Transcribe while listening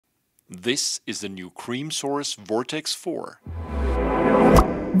This is the new Creamsource Vortex4.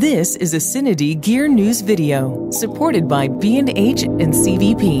 This is a CineD Gear News video, supported by B&H and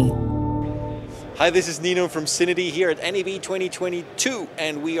CVP. Hi, this is Nino from CineD here at NAB 2022,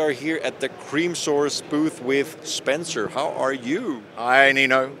 and we are here at the Creamsource booth with Spencer. How are you? Hi,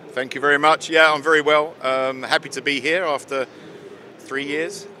 Nino. Thank you very much. Yeah, I'm very well. Happy to be here after 3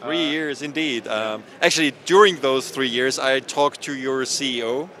 years. 3 years, indeed. Actually, during those 3 years, I talked to your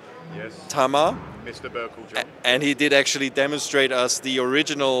CEO, Yes. Tama. Mr. Burkle, John. And he did actually demonstrate us the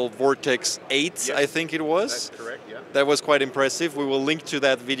original Vortex 8, Yes. I think it was. That's correct, yeah. That was quite impressive. We will link to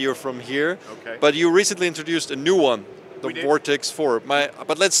that video from here. Okay. But you recently introduced a new one, the We did. Vortex 4.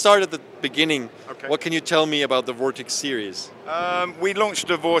 But let's start at the beginning. Okay. What can you tell me about the Vortex series? We launched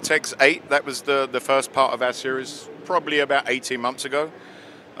the Vortex 8. That was the first part of our series, probably about 18 months ago,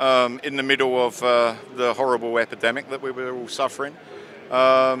 in the middle of the horrible epidemic that we were all suffering.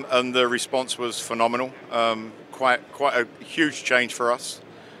 And the response was phenomenal. Quite a huge change for us.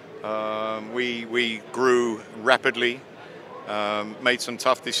 We grew rapidly, made some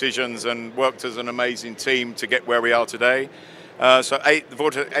tough decisions, and worked as an amazing team to get where we are today. So the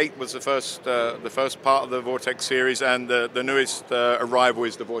Vortex 8 was the first part of the Vortex series, and the newest arrival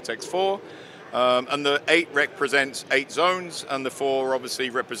is the Vortex 4. And the 8 represents 8 zones, and the 4 obviously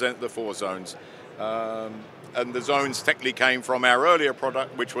represent the 4 zones. And the zones technically came from our earlier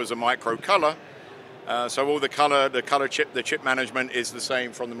product, which was a micro color. So all the color chip, the chip management is the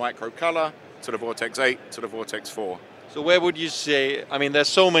same from the micro color to the Vortex 8 to the Vortex 4. So where would you say, I mean, there's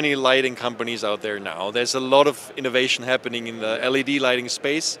so many lighting companies out there now. There's a lot of innovation happening in the LED lighting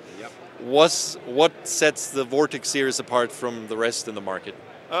space. Yep. What sets the Vortex series apart from the rest in the market?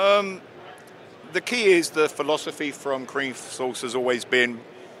 The key is the philosophy from Creamsource has always been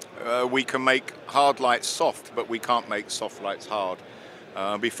we can make hard lights soft, but we can't make soft lights hard.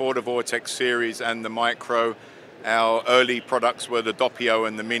 Before the Vortex series and the Micro, our early products were the Doppio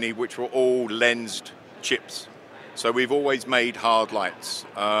and the Mini, which were all lensed chips. So we've always made hard lights,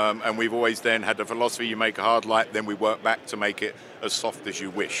 and we've always then had the philosophy, you make a hard light, then we work back to make it as soft as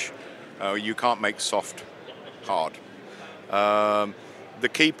you wish. You can't make soft hard. The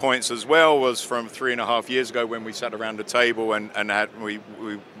key points as well was from 3.5 years ago when we sat around the table and we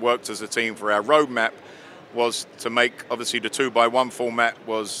worked as a team for our roadmap, was to make, obviously the 2x1 format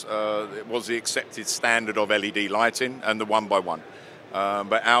was the accepted standard of LED lighting, and the 1x1.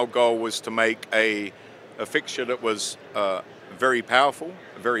 But our goal was to make a fixture that was very powerful,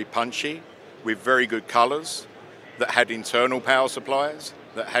 very punchy, with very good colors, that had internal power supplies,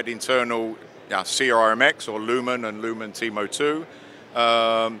 that had internal CRMX or Lumen and Lumen TMO 2,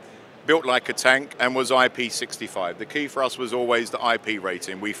 built like a tank, and was IP65. The key for us was always the IP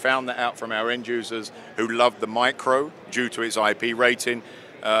rating. We found that out from our end users who loved the Micro due to its IP rating,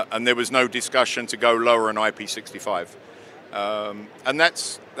 and there was no discussion to go lower than IP65. And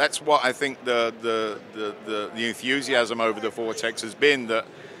that's what I think the enthusiasm over the Vortex has been, that,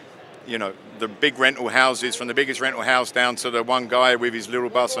 you know, the big rental houses, from the biggest rental house down to the one guy with his little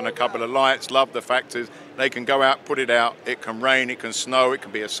bus and a couple of lights, love the fact is they can go out, put it out, it can rain, it can snow, it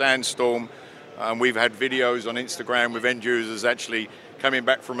can be a sandstorm. We've had videos on Instagram with end users actually coming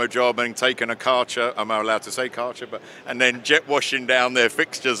back from a job and taking a Karcher, am I allowed to say Karcher, and then jet washing down their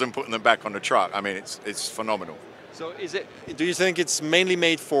fixtures and putting them back on the truck. I mean, it's phenomenal. So do you think it's mainly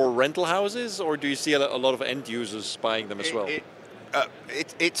made for rental houses, or do you see a lot of end users buying them as well?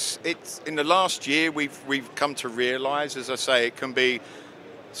 It's in the last year we've come to realize, as I say, it can be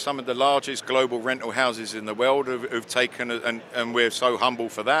some of the largest global rental houses in the world who've taken, and we're so humble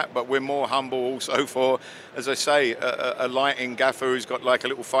for that, but we're more humble also for, as I say, a lighting gaffer who's got like a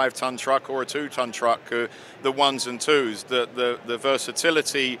little 5-ton truck or a 2-ton truck, the ones and twos, the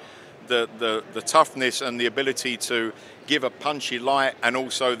versatility, the toughness and the ability to give a punchy light and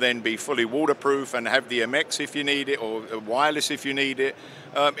also then be fully waterproof and have the MX if you need it, or wireless if you need it.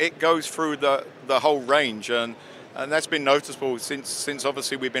 It goes through the whole range, and that's been noticeable since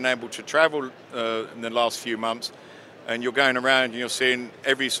obviously we've been able to travel in the last few months, and you're going around and you're seeing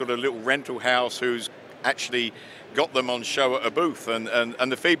every sort of little rental house who's actually got them on show at a booth, and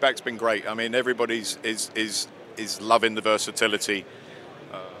the feedback's been great. I mean, everybody's is loving the versatility.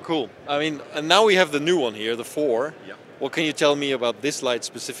 Cool. I mean, and now we have the new one here, the 4. Yeah. What can you tell me about this light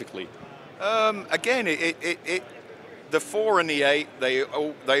specifically? Again, the 4 and the 8, they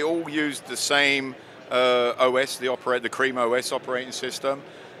all use the same OS, the CreamOS operating system.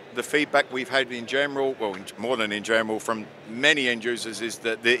 The feedback we've had in general, well, more than in general, from many end users is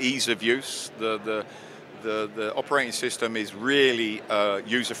that the ease of use, the operating system is really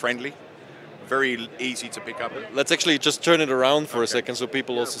user friendly. very easy to pick up. Let's actually just turn it around for a second so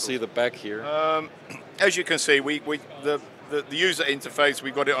people also see the back here. As you can see, the user interface,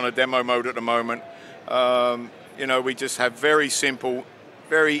 we've got it on a demo mode at the moment. You know, we just have very simple,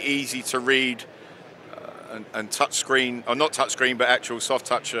 very easy to read and touch screen, or not touch screen, but actual soft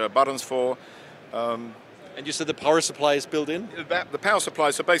touch buttons for. And you said the power supply is built in? The power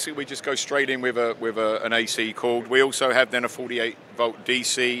supply, so basically we just go straight in with an AC cord. We also have then a 48 volt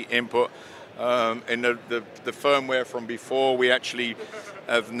DC input. In the firmware from before, we actually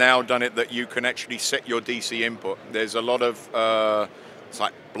have now done it that you can actually set your DC input. There's a lot of it's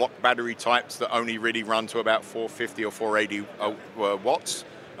like block battery types that only really run to about 450 or 480 watts.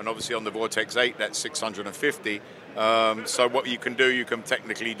 And obviously on the Vortex 8, that's 650. So what you can do, you can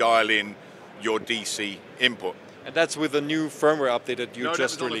technically dial in your DC input. And that's with the new firmware update that you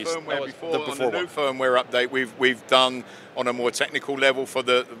just released. On the new firmware update, we've done on a more technical level for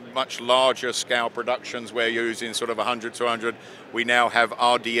the much larger scale productions where you're using sort of 100, 200. We now have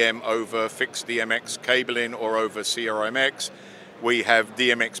RDM over fixed DMX cabling or over CRMX. We have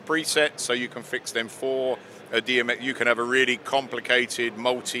DMX presets, so you can fix them for a DMX. You can have a really complicated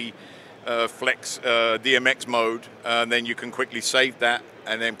multi-flex DMX mode, and then you can quickly save that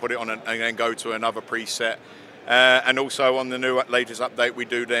and then put it on and then go to another preset. And also on the new latest update, we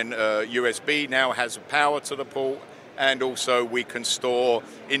do then USB now has power to the port, and also we can store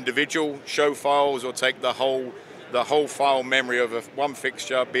individual show files or take the whole file memory of one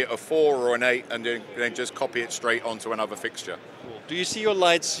fixture, be it a 4 or an 8, and then just copy it straight onto another fixture. Do you see your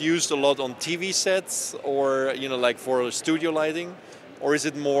lights used a lot on TV sets, or like for studio lighting, or is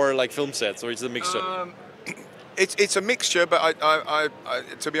it more like film sets, or is it a mixture? It's a mixture, but I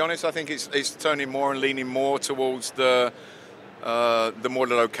to be honest, I think it's turning more and leaning more towards the more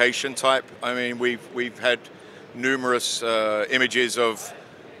the location type. I mean, we've had numerous images of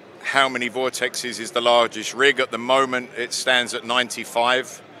how many vortexes is the largest rig. At the moment, it stands at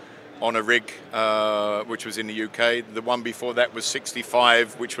 95 on a rig, which was in the UK. The one before that was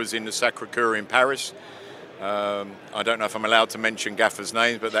 65, which was in the Sacré-Cœur in Paris. I don't know if I'm allowed to mention gaffers'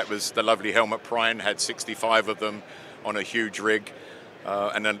 names, but that was the lovely Helmut Prine, had 65 of them on a huge rig.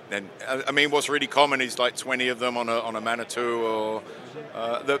 And I mean, what's really common is like 20 of them on a Manitou, or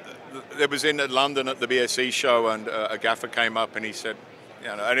there was in London at the BSE show, and a gaffer came up and he said,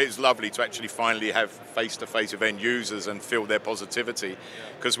 and it's lovely to actually finally have face-to-face with end users and feel their positivity,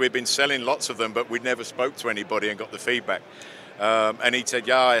 because we've been selling lots of them, but we never spoke to anybody and got the feedback. And he said,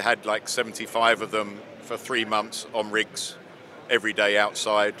 yeah, I had like 75 of them for 3 months on rigs, every day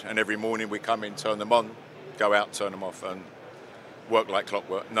outside, and every morning we come in, turn them on, go out, turn them off, and work like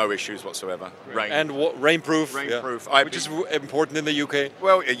clockwork, no issues whatsoever. And rainproof. Rainproof. Yeah. Which is important in the UK.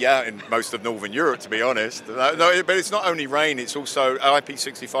 Well, yeah, in most of Northern Europe, to be honest. No, but it's not only rain, it's also,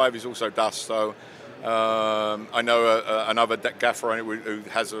 IP65 is also dust, so I know another gaffer who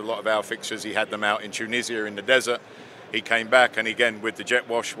has a lot of our fixtures. He had them out in Tunisia in the desert. He came back, and again, with the jet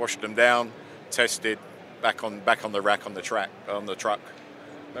wash, washed them down, tested, back on the rack on the truck.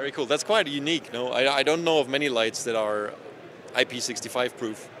 Very cool. That's quite unique. No, I don't know of many lights that are IP65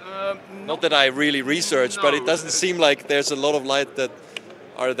 proof. Not that I really researched, but it doesn't seem like there's a lot of light that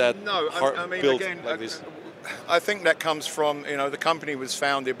are that built again, like this. I think that comes from, the company was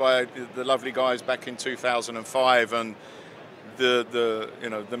founded by the lovely guys back in 2005, and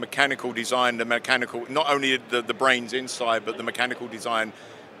the mechanical design, not only the brains inside, but the mechanical design.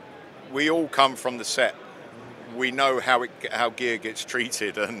 We all come from the set. We know how gear gets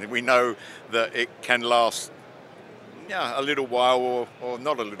treated, and we know that it can last a little while, or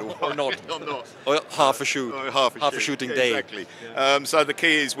not a little while, or not, or half a shoot, half a shooting day. Exactly. Yeah. So the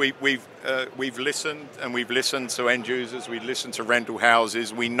key is we've listened, and we've listened to end users. We listen to rental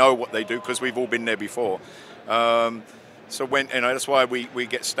houses. We know what they do because we've all been there before. So that's why we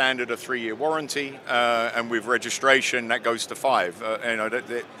get standard a 3-year warranty, and with registration that goes to 5.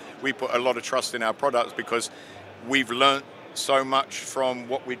 We put a lot of trust in our products because we've learnt so much from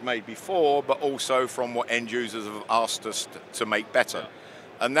what we'd made before, but also from what end users have asked us to make better.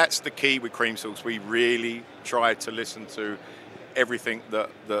 And that's the key with Creamsource. We really try to listen to everything that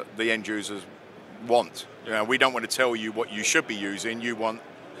the end users want. We don't want to tell you what you should be using.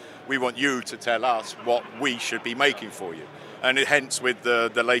 We want you to tell us what we should be making for you. And hence with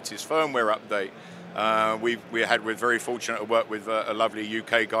the latest firmware update, we're very fortunate to work with a lovely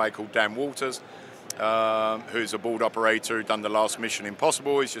UK guy called Dan Walters, who's a board operator who's done the last Mission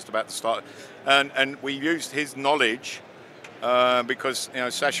Impossible. He's just about to start. And we used his knowledge because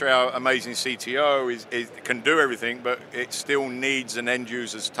Sasha, our amazing CTO, can do everything, but it still needs an end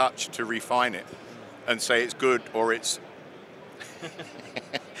user's touch to refine it and say it's good or it's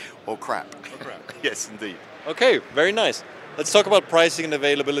or crap. Yes, indeed. Okay, very nice. Let's talk about pricing and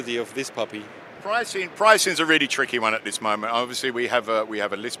availability of this puppy. Pricing's a really tricky one at this moment. Obviously, we have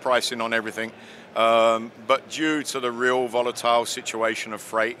a list pricing on everything, but due to the real volatile situation of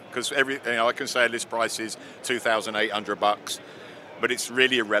freight, because I can say a list price is $2,800, but it's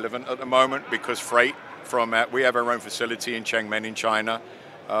really irrelevant at the moment because freight from we have our own facility in Chengmen in China.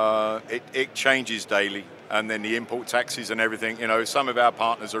 It changes daily, and then the import taxes and everything. Some of our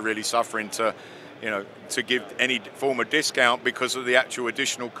partners are really suffering to give any form of discount because of the actual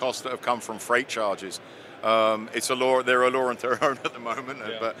additional costs that have come from freight charges. They're a law on their own at the moment.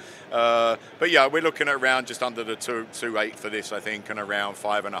 Yeah. But yeah, we're looking at around just under the 2.8 for this, I think, and around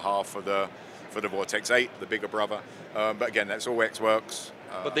 5.5 for the Vortex 8, the bigger brother. But again, that's all X-Works.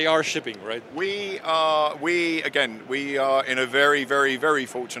 But they are shipping, right? We are in a very, very, very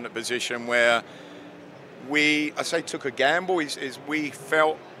fortunate position where took a gamble. Is we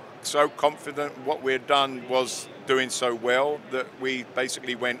felt so confident what we'd done was doing so well that we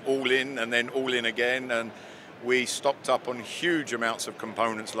basically went all in and then all in again, and we stocked up on huge amounts of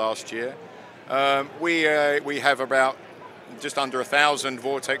components last year. We have about just under 1,000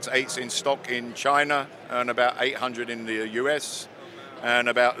 Vortex 8s in stock in China and about 800 in the US and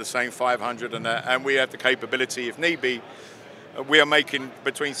about the same 500 and we have the capability, if need be, we are making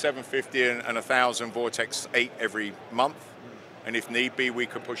between 750 and 1,000 Vortex 8 every month. And if need be, we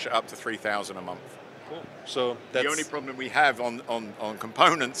could push it up to 3,000 a month. Cool. So that's... The only problem we have on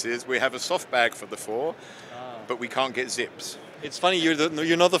components is we have a soft bag for the 4, but we can't get zips. It's funny,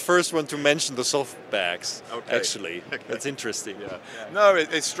 you're not the first one to mention the soft bags, actually. Okay. That's interesting. Yeah. No,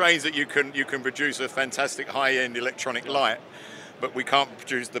 it's strange that you can produce a fantastic high-end electronic light, but we can't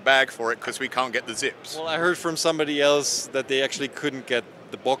produce the bag for it because we can't get the zips. Well, I heard from somebody else that they actually couldn't get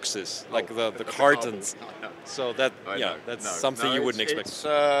the boxes, like the cartons. So that's something you wouldn't expect.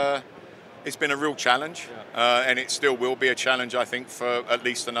 It's been a real challenge, and it still will be a challenge, I think, for at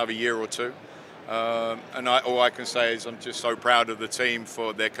least another year or two. And all I can say is I'm just so proud of the team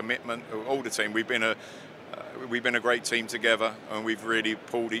for their commitment. All the team. We've been a great team together, and we've really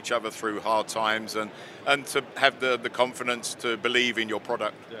pulled each other through hard times, and to have the confidence to believe in your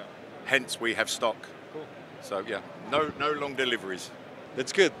product. Yeah. Hence, we have stock. Cool. So yeah, no long deliveries.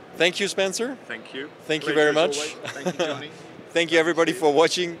 That's good. Thank you, Spencer. Thank you. Thank you very much. Thank you, Johnny. Thank you, everybody, for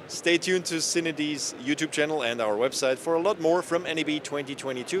watching. Stay tuned to CineD's YouTube channel and our website for a lot more from NAB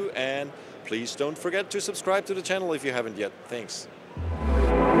 2022. And please don't forget to subscribe to the channel if you haven't yet. Thanks.